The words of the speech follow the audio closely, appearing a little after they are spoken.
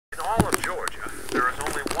Georgia, there is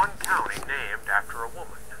only one county named after a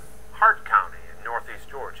woman, Hart County in northeast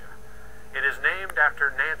Georgia. It is named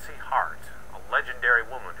after Nancy Hart, a legendary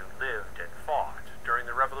woman who lived and fought during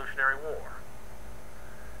the Revolutionary War.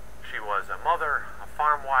 She was a mother, a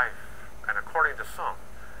farm wife, and according to some,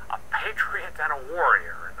 a patriot and a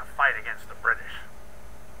warrior in the fight against the British.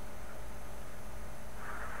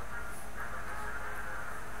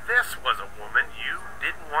 This was a woman you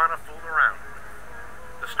didn't want to fool around with.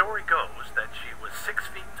 The story goes that she was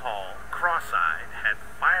 6 feet tall, cross-eyed, had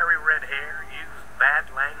fiery red hair, used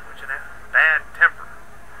bad language, and had a bad temper.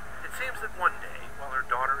 It seems that one day, while her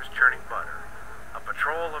daughter is churning butter, a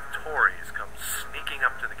patrol of Tories comes sneaking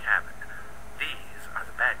up to the cabin. These are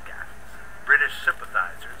the bad guys, British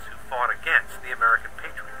sympathizers who fought against the American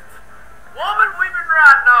patriots. Woman, we've been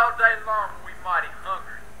riding all day long and we mighty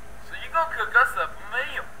hungry. So you gonna cook us up a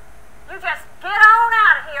meal? You just get on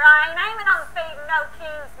out of here. I ain't aiming on feeding no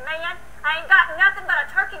king's men. I ain't got nothing but a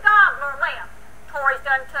turkey gobbler left. Tories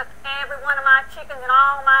done took every one of my chickens and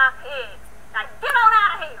all my pigs. Now get on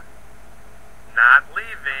out of here. Not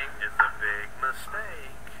leaving is a big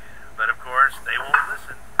mistake. But of course, they won't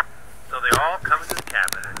listen. So they all come into the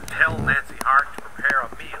cabin and tell Nancy Hart to prepare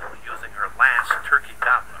a meal using her last turkey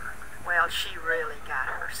gobbler. Well, she really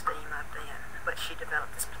got her steam up then, but she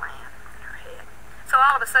developed this plan in her head. So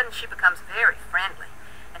all of a sudden she becomes very friendly,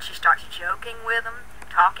 and she starts joking with them,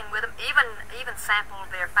 talking with them, even sample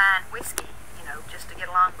their fine whiskey, just to get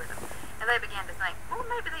along with them. And they begin to think, well,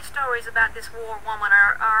 maybe these stories about this war woman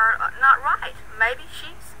are not right. Maybe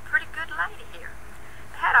she's a pretty good lady here.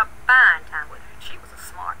 They had a fine time with her. She was a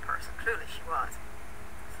smart person. Truly she was.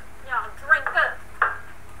 Y'all drink up.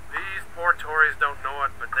 These poor Tories don't know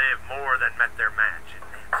it, but they've more than met their match in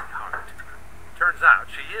Nancy Hart. Turns out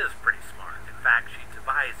she is pretty smart. In fact, she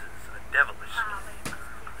devises a devilish scheme.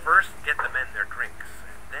 First, get the men their drinks,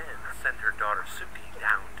 and then send her daughter Suki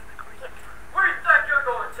down to the creek. Where do you think you're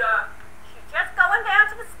going, Ty? She's just going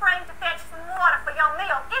down to the spring to fetch some water for your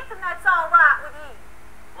meal, if that's all right with you.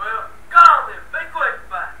 Well, go on then. Be quick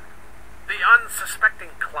about it. The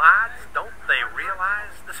unsuspecting clods, don't they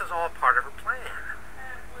realize this is all part of her plan?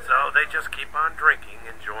 So they just keep on drinking,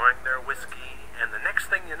 enjoying their whiskey, and the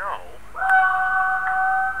next thing you know...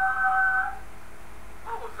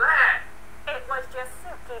 What was that? It was just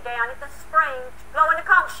Suki down at the spring, blowing the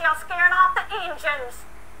conch shell, scaring off the engines.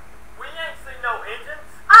 We ain't seen no engines.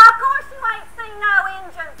 Of course you ain't seen no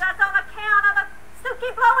engines. That's on account of the Suki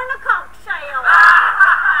blowing the conch shell.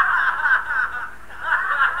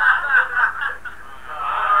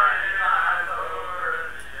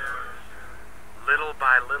 Little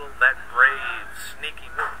by little, that brave, sneaky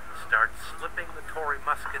woman starts slipping the Tory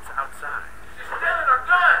muskets outside. She's stealing our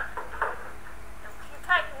gun. If you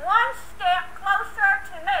take one step closer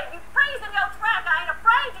to me, you freeze in your track. I ain't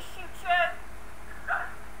afraid to shoot you.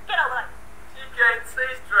 Get over there. She can't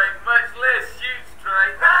see straight, much less shoot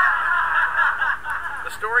straight.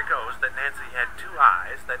 The story goes that Nancy had two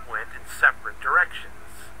eyes that went in separate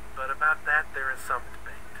directions. But about that, there is some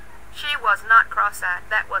debate. She was not cross-eyed.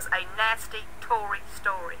 That was a nasty Tory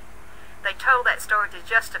story. They told that story to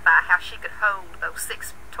justify how she could hold those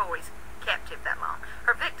 6 Tories captive that long.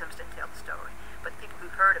 Her victims didn't tell the story, but the people who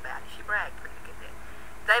heard about it, she bragged pretty good bit.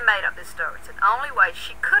 They made up this story. So the only way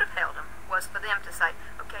she could have held them was for them to say,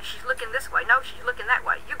 okay, she's looking this way. No, she's looking that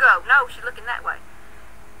way. You go. No, she's looking that way.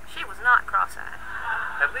 She was not cross-eyed.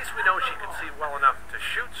 At least we know she could see well enough to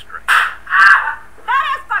shoot straight. That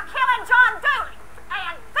is for killing John Dooley.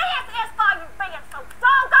 And this is for you being so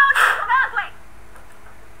doggone ugly.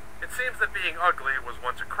 It seems that being ugly was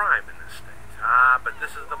once a crime in this state. But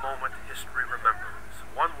this is the moment history remembers.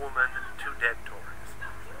 1 woman, 2 dead Tories.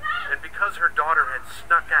 And because her daughter had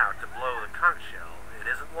snuck out to blow the conch shell, it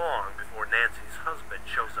isn't long before Nancy's husband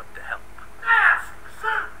shows up to help. Yes! Sue,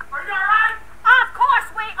 are you alright? Of course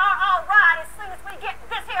we are all right as soon as we get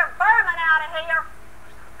this here vermin out of here.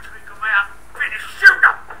 Take them out. Finish shooting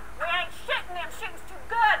them. We ain't shooting them. Shooting's too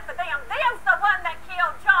good for them. Them's the one that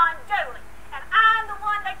killed John Dooley. And I'm the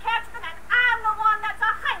one that catched them, and I'm the one that's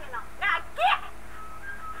a-hanging them. Now get it!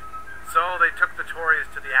 So they took the Tories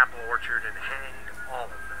to the apple orchard and hanged all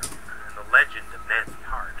of them. And the legend of Nancy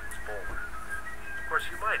Hart was born. Of course,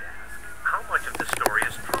 you might ask, how much of this story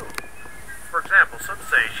is true? For example, some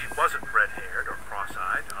say she wasn't red-haired or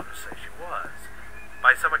cross-eyed, others say she was.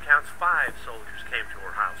 By some accounts, 5 soldiers came to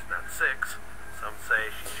her house, not 6. Some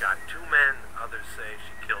say she shot 2 men, others say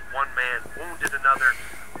she killed 1 man, wounded another.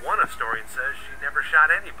 One historian says she never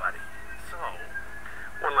shot anybody. So,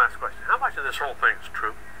 one last question. How much of this whole thing is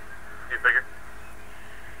true? You figure?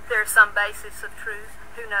 There's some basis of truth.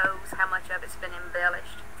 Who knows how much of it's been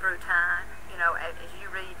embellished through time. As you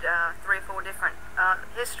read 3 or 4 different different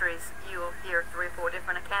histories, you'll hear 3 or 4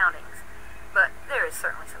 different accountings. But there is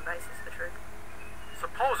certainly some basis for truth.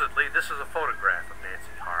 Supposedly, this is a photograph of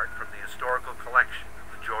Nancy Hart from the historical collection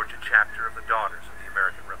of the Georgia chapter of the Daughters of the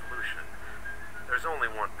American Revolution. There's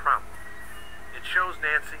only one problem. It shows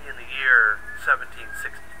Nancy in the year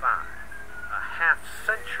 1765, a half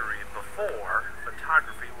century before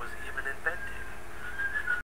photography was even invented.